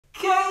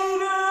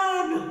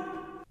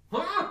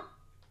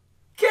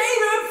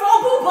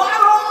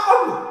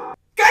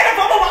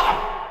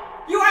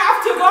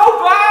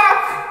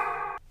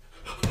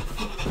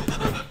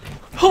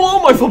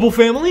Fumble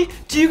family,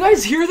 do you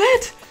guys hear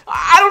that?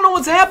 I don't know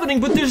what's happening,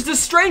 but there's this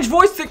strange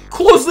voice that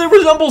closely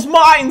resembles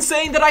mine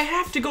saying that I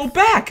have to go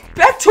back.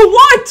 Back to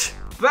what?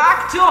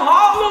 Back to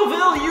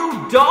Holoville,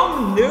 you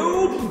dumb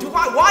noob!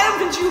 Why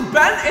haven't you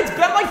been? It's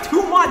been like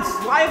 2 months.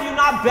 Why have you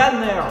not been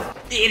there?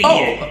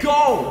 Idiot.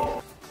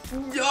 Oh,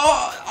 go.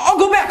 I'll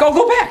go back. I'll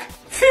go back.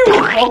 Phew.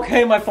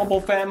 Okay, my Fumble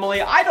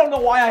family, I don't know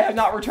why I have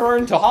not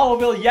returned to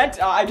Holoville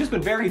yet. I've just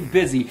been very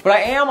busy, but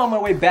I am on my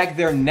way back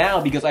there now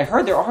because I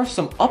heard there are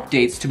some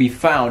updates to be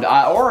found,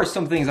 or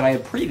some things that I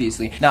had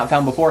previously not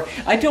found before.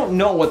 I don't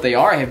know what they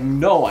are. I have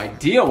no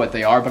idea what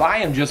they are, but I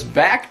am just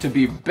back to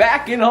be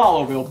back in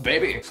Holoville,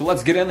 baby. So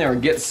let's get in there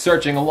and get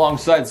searching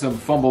alongside some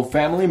Fumble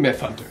family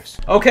myth hunters.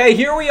 Okay,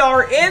 here we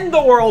are in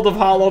the world of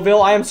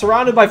Holoville. I am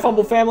surrounded by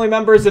Fumble family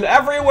members in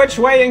every which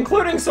way,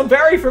 including some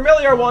very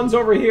familiar ones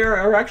over here,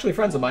 or actually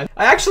friends of mine.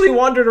 I actually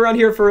wandered around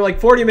here for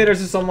like 40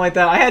 minutes or something like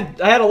that. I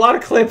had a lot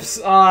of clips,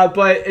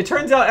 but it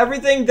turns out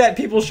everything that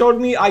people showed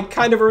me, I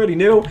kind of already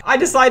knew. I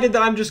decided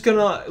that I'm just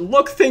gonna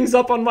look things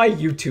up on my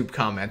YouTube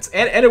comments,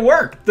 and it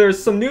worked.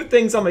 There's some new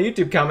things on my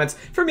YouTube comments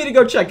for me to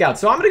go check out.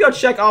 So I'm gonna go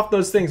check off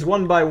those things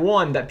one by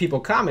one that people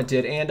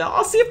commented, and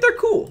I'll see if they're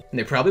cool. And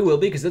they probably will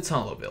be because it's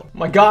Holoville. Oh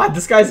my God,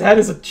 this guy's head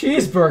is a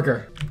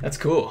cheeseburger. That's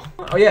cool.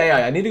 Oh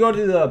yeah, I need to go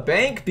to the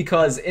bank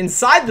because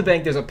inside the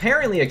bank there's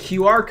apparently a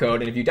QR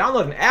code, and if you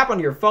download an app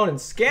onto your phone and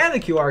scan the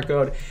QR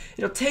code,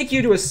 it'll take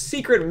you to a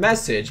secret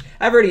message.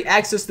 I've already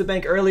accessed the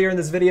bank earlier in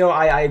this video.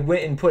 I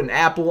went and put an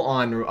apple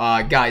on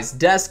Guy's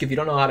desk. If you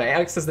don't know how to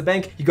access the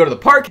bank, you go to the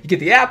park, you get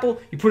the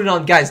apple, you put it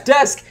on Guy's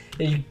desk,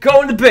 and you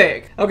go in the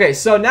bank. Okay,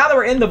 so now that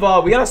we're in the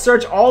vault, we gotta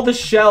search all the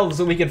shelves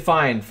that we can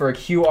find for a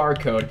QR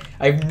code.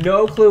 I have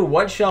no clue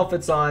what shelf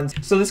it's on,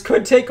 so this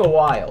could take a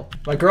while.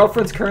 My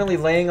girlfriend's currently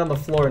laying on the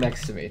floor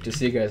next to me, just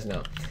so you guys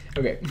know.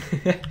 Okay.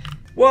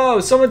 Whoa,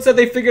 someone said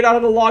they figured out how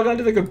to log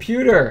onto the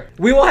computer.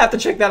 We will have to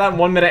check that out in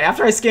 1 minute.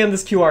 After I scan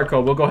this QR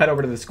code, we'll go head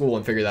over to the school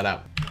and figure that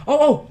out.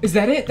 Oh, is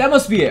that it? That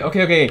must be it.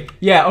 Okay.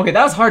 Yeah, okay,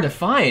 that was hard to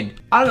find.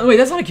 I don't know, wait,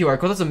 that's not a QR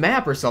code, that's a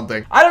map or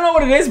something. I don't know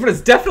what it is, but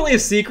it's definitely a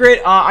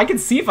secret. I can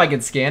see if I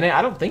can scan it.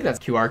 I don't think that's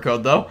a QR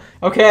code though.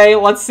 Okay,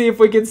 let's see if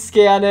we can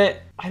scan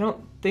it. I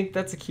don't think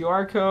that's a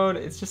QR code.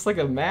 It's just like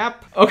a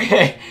map.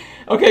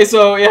 Okay,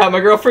 so yeah, my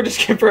girlfriend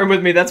just confirmed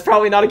with me that's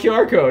probably not a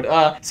QR code.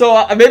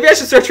 Maybe I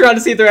should search around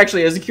to see if there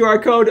actually is a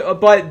QR code,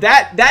 but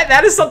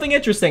that is something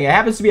interesting. It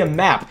happens to be a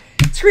map.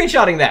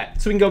 Screenshotting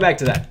that so we can go back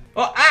to that.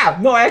 Oh,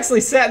 no, I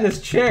actually sat in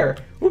this chair.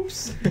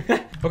 Oops.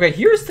 Okay,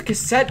 here's the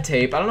cassette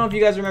tape. I don't know if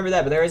you guys remember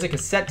that, but there is a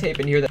cassette tape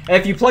in here that, and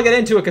if you plug it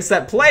into a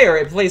cassette player,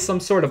 it plays some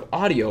sort of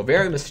audio,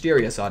 very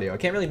mysterious audio. I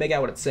can't really make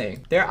out what it's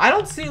saying. I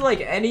don't see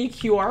like any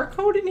QR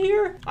code in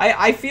here.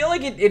 I feel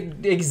like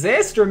it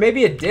exists, or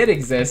maybe it did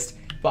exist,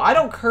 but I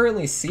don't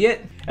currently see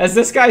it. As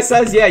this guy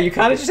says, yeah, you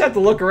kind of just have to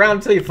look around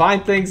until you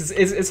find things.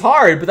 It's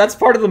hard, but that's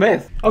part of the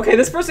myth. Okay,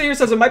 this person here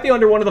says it might be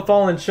under one of the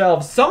fallen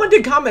shelves. Someone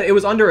did comment it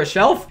was under a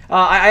shelf.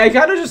 I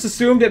kind of just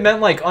assumed it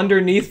meant like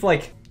underneath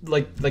like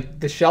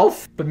the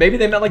shelf, but maybe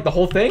they meant like the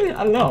whole thing?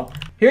 I don't know.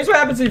 Here's what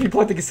happens if you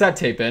plug the cassette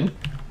tape in.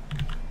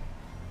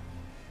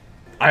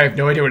 I have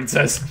no idea what it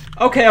says.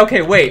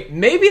 Okay, wait.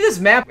 Maybe this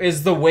map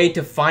is the way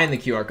to find the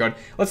QR code.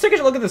 Let's take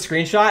a look at the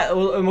screenshot,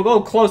 and we'll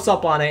go close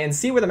up on it and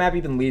see where the map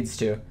even leads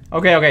to.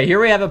 Okay, here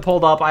we have it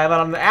pulled up. I have it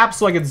on the app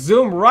so I can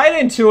zoom right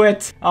into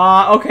it.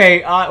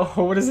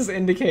 What does this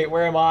indicate?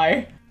 Where am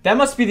I? That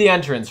must be the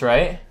entrance,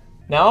 right?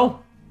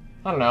 No?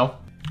 I don't know.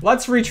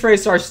 Let's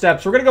retrace our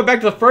steps. We're gonna go back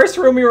to the first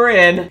room we were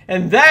in,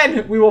 and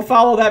then we will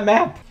follow that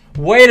map.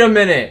 Wait a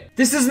minute.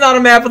 This is not a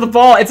map of the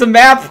vault. It's a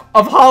map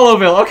of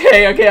Holoville.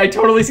 Okay, I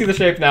totally see the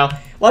shape now.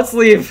 Let's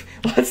leave.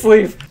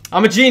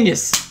 I'm a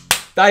genius.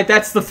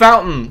 That's the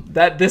fountain.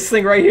 This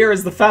thing right here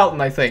is the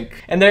fountain, I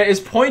think. And there is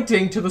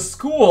pointing to the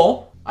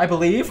school, I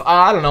believe.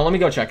 I don't know. Let me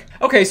go check.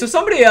 Okay, so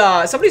somebody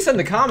said in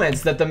the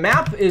comments that the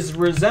map is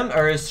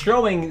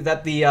showing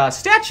that the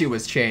statue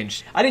was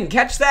changed. I didn't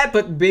catch that,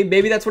 but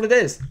maybe that's what it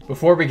is.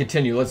 Before we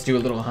continue, let's do a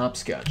little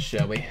hopscotch,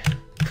 shall we?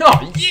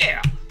 Oh,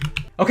 yeah.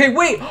 Okay,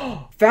 wait,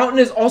 Fountain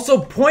is also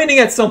pointing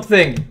at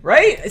something,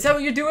 right? Is that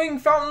what you're doing,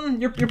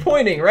 Fountain? You're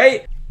pointing,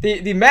 right?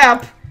 The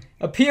map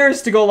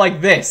appears to go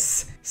like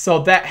this, so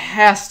that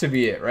has to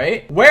be it,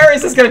 right? Where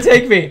is this gonna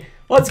take me?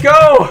 Let's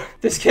go!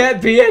 This can't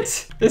be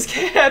it. This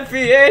can't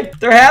be it.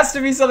 There has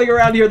to be something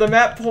around here. The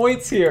map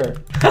points here.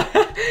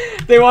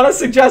 They want to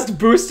suggest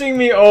boosting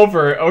me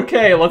over.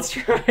 Okay, let's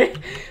try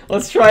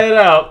it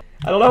out.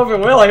 I don't know if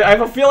it will. I have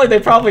a feeling they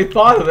probably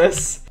thought of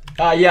this.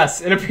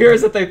 Yes, it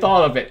appears that they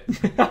thought of it.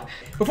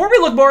 Before we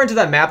look more into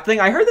that map thing,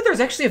 I heard that there's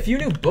actually a few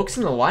new books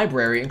in the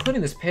library,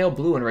 including this pale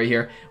blue one right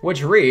here,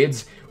 which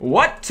reads,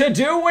 What to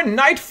Do When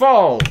Night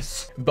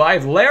Falls, by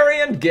Larry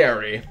and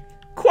Gary.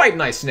 Quite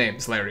nice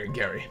names, Larry and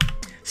Gary.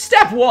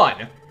 Step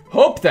 1,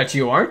 hope that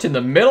you aren't in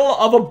the middle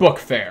of a book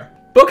fair.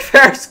 Book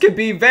fairs can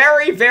be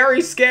very,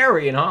 very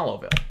scary in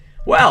Holoville.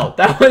 Well,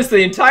 that was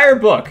the entire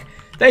book.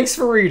 Thanks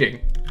for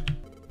reading.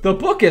 The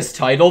book is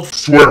titled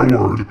Swear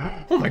Word.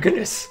 Oh my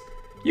goodness.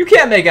 You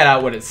can't make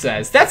out what it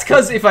says. That's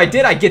because if I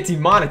did, I'd get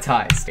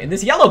demonetized. And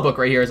this yellow book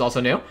right here is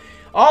also new.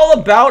 all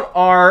about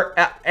our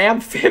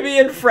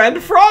amphibian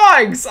friend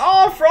frogs.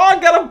 Oh,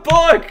 Frog got a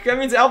book. That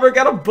means Albert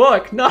got a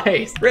book.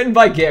 Nice. Written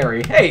by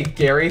Gary. Hey,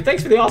 Gary,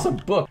 thanks for the awesome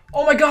book.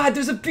 Oh my God,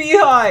 there's a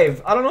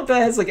beehive. I don't know if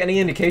that has like any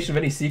indication of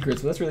any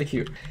secrets, but that's really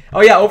cute.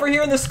 Oh yeah, over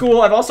here in the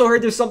school, I've also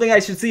heard there's something I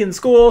should see in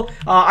school.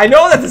 I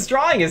know that this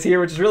drawing is here,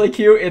 which is really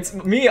cute. It's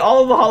me,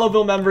 all of the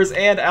Holoville members,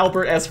 and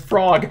Albert as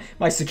Frog,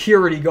 my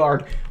security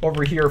guard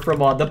over here from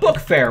the book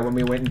fair when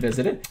we went and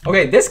visited.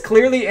 Okay, this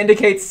clearly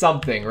indicates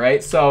something,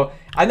 right? So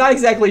I'm not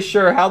exactly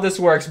sure how this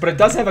works, but it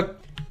does have a...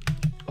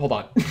 Hold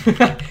on.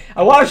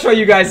 I want to show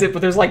you guys it,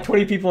 but there's like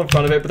 20 people in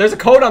front of it. But there's a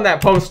code on that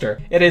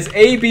poster. It is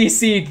A, B,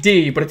 C,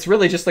 D, but it's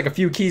really just like a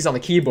few keys on the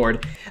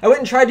keyboard. I went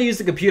and tried to use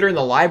the computer in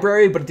the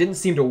library, but it didn't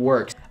seem to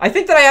work. I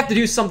think that I have to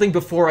do something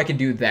before I can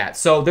do that.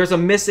 So there's a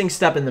missing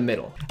step in the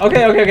middle.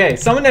 Okay.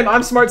 Someone named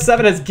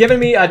I'mSmart7 has given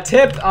me a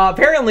tip.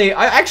 Apparently,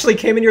 I actually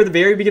came in here at the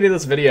very beginning of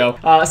this video.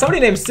 Somebody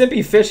named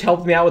Simpy Fish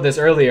helped me out with this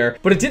earlier,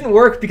 but it didn't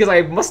work because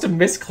I must have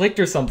misclicked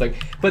or something.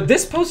 But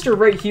this poster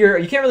right here,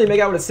 you can't really make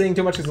out what it's saying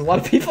too much because there's a lot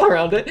of people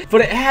around it,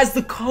 but it has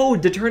the code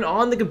to turn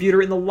on the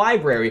computer in the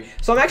library.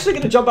 So I'm actually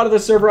going to jump out of the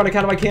server on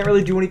account of I can't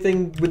really do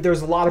anything with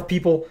there's a lot of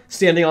people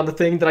standing on the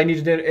thing that I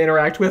need to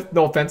interact with.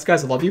 No offense,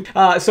 guys, I love you.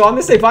 So I'm going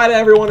to say bye to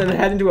everyone and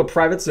head into a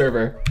private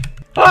server.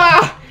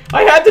 Ah!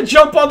 I had to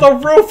jump on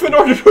the roof in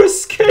order to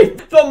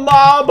escape the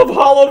mob of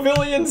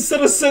Holovillian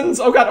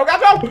citizens. Oh God,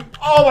 no!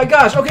 Oh my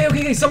gosh,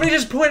 okay. Somebody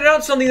just pointed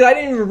out something that I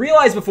didn't even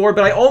realize before,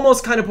 but I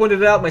almost kind of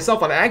pointed it out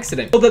myself on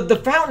accident. Well, the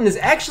fountain is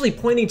actually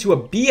pointing to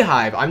a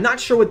beehive. I'm not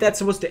sure what that's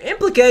supposed to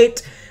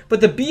implicate,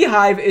 but the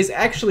beehive is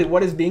actually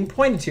what is being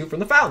pointed to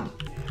from the fountain.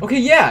 Okay,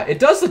 yeah, it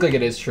does look like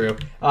it is true.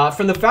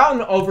 From the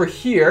fountain over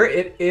here,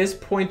 it is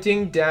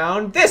pointing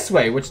down this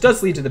way, which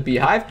does lead to the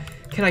beehive.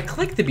 Can I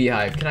click the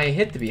beehive? Can I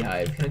hit the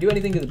beehive? Can I do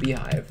anything to the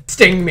beehive?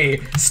 Sting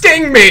me!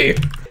 Sting me!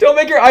 Don't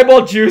make your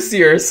eyeball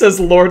juicier, says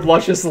Lord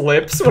Luscious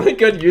Lips. What a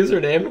good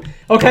username.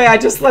 Okay, I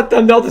just let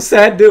them know the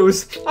sad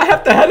news. I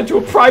have to head into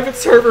a private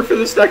server for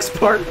this next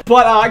part.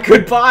 But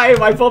goodbye,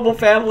 my Fumble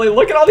family.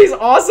 Look at all these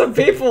awesome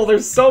people.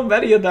 There's so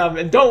many of them.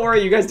 And don't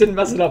worry, you guys didn't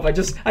mess it up.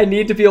 I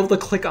need to be able to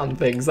click on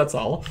things, that's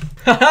all.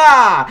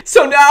 Haha!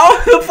 So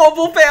now, the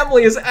Fumble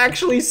family is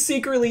actually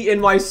secretly in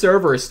my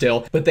server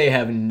still, but they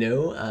have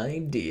no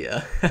idea.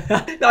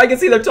 Now I can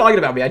see them talking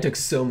about me. I took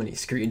so many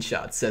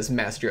screenshots, says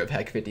Master of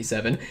Heck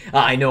 57.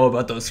 I know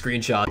about those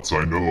screenshots.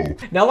 I know.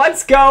 Now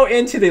let's go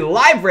into the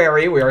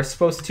library. We are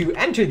supposed to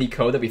enter the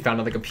code that we found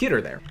on the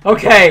computer there.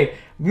 Okay,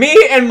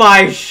 me and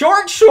my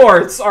short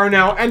shorts are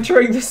now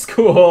entering the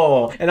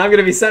school. And I'm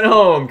gonna be sent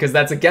home because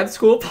that's against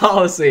school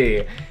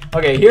policy.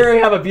 Okay, here we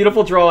have a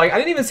beautiful drawing. I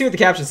didn't even see what the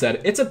caption said.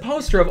 It's a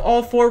poster of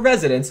all 4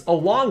 residents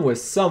along with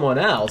someone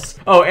else.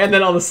 Oh, and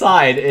then on the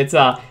side, it's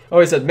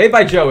it said made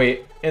by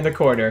Joey in the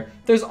corner.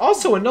 There's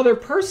also another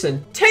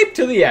person taped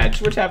to the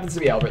edge, which happens to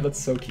be Albert. That's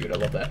so cute, I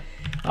love that.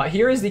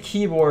 Here is the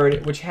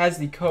keyboard, which has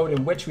the code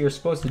in which we are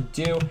supposed to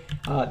do.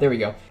 There we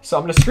go. So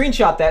I'm gonna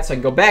screenshot that so I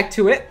can go back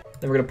to it.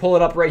 Then we're gonna pull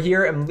it up right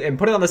here and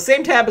put it on the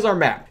same tab as our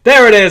map.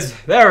 There it is,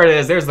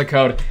 there's the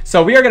code.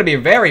 So we are gonna be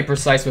very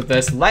precise with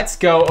this. Let's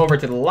go over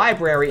to the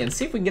library and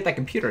see if we can get that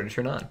computer to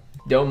turn on.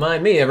 Don't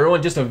mind me,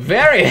 everyone, just a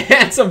very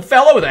handsome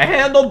fellow with a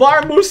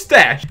handlebar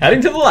mustache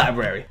heading to the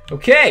library.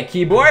 Okay,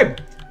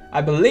 keyboard. I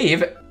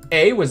believe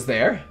A was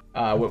there.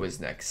 What was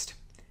next?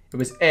 It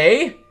was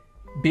A.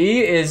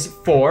 B is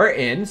 4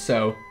 in,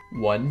 so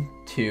 1,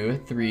 2,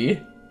 3.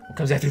 What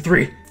comes after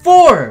 3?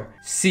 4!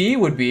 C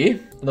would be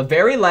on the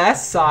very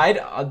last side.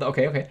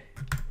 Okay.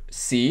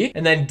 C.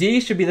 And then D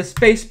should be the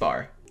space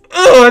bar.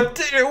 Ugh, it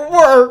didn't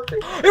work.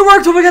 It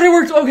worked, oh my God, it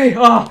worked. Okay,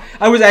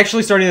 I was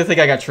actually starting to think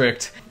I got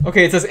tricked.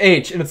 Okay, it says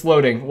H and it's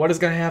loading. What is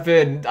gonna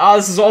happen?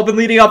 This has all been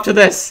leading up to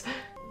this.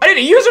 I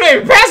need a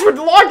username and password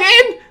to log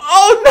in?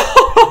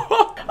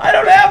 Oh no! I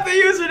don't have the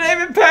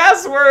username and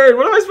password.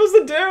 What am I supposed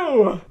to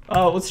do?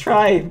 Let's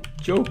try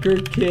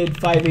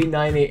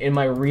JokerKid5898 in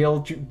my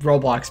real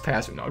Roblox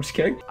password. No, I'm just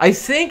kidding. I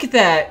think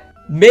that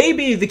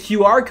maybe the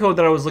QR code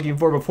that I was looking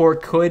for before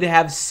could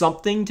have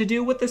something to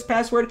do with this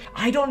password.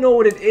 I don't know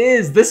what it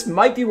is. This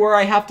might be where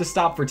I have to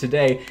stop for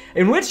today.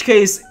 In which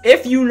case,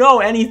 if you know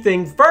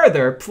anything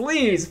further,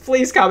 please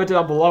comment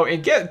down below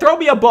and throw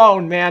me a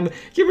bone, man.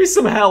 Give me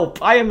some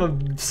help. I am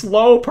a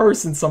slow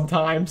person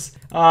sometimes.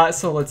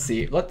 So let's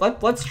see.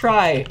 Let's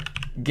try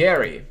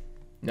Gary.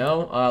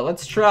 No,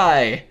 let's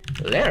try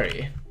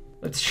Larry.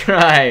 Let's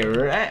try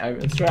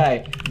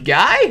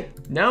Guy?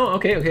 No?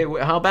 Okay,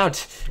 how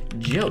about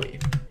Joey?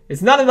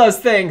 It's none of those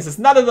things. It's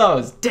none of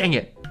those. Dang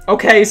it.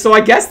 Okay, so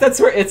I guess that's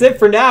where it's it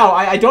for now.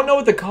 I don't know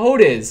what the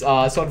code is,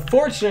 so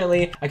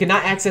unfortunately, I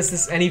cannot access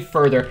this any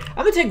further.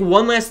 I'm gonna take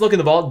one last look in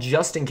the vault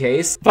just in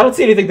case. If I don't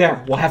see anything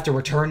there, we'll have to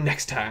return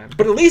next time.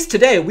 But at least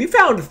today, we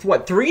found,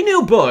 what, 3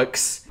 new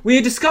books. We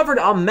discovered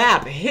a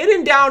map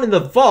hidden down in the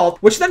vault,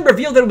 which then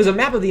revealed that it was a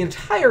map of the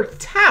entire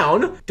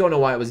town. Don't know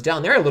why it was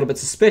down there, a little bit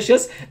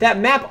suspicious. That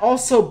map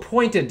also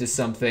pointed to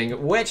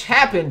something, which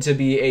happened to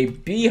be a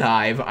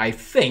beehive, I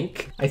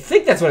think. I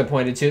think that's what it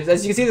pointed to.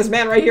 As you can see, this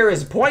man right here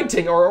is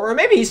pointing, or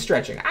maybe he's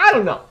stretching. I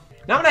don't know.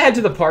 Now I'm gonna head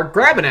to the park,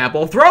 grab an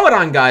apple, throw it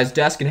on Guy's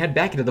desk, and head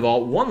back into the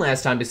vault one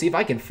last time to see if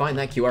I can find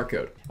that QR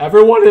code.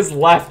 Everyone has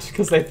left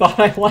because they thought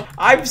I left.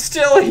 I'm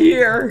still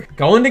here.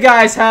 Going to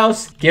Guy's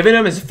house, giving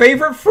him his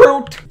favorite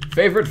fruit.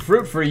 Favorite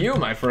fruit for you,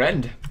 my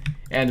friend.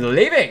 And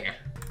leaving.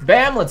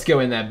 Bam, let's go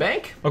in that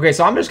bank. Okay,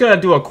 so I'm just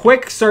gonna do a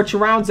quick search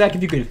around. Zach,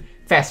 if you could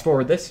fast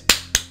forward this.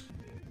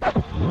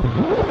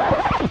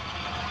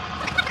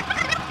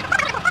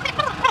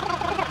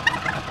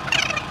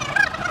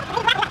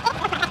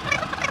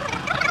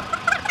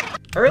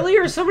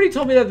 Earlier, somebody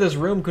told me that this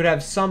room could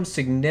have some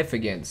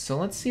significance. So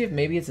let's see if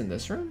maybe it's in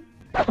this room.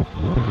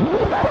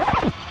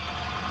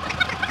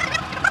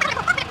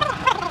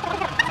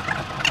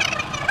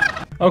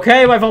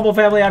 Okay, my Fumble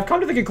family, I've come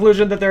to the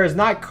conclusion that there is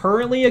not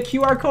currently a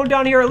QR code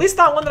down here, at least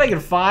not one that I can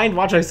find.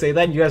 Watch I say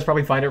that, and you guys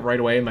probably find it right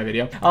away in my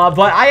video.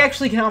 But I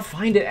actually cannot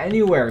find it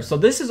anywhere. So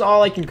this is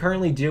all I can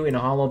currently do in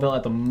Holoville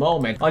at the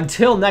moment.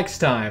 Until next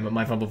time,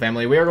 my Fumble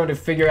family, we are going to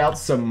figure out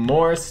some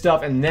more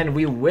stuff, and then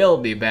we will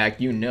be back.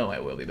 You know I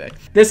will be back.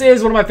 This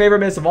is one of my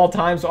favorite myths of all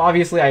time, so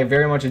obviously I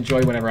very much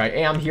enjoy whenever I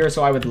am here,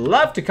 so I would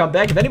love to come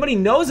back. If anybody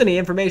knows any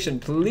information,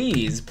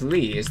 please,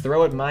 please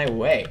throw it my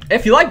way.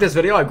 If you liked this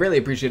video, I'd greatly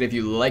appreciate it if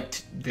you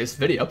liked this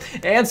video,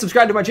 and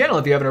subscribe to my channel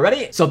if you haven't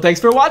already. So thanks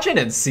for watching,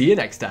 and see you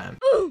next time.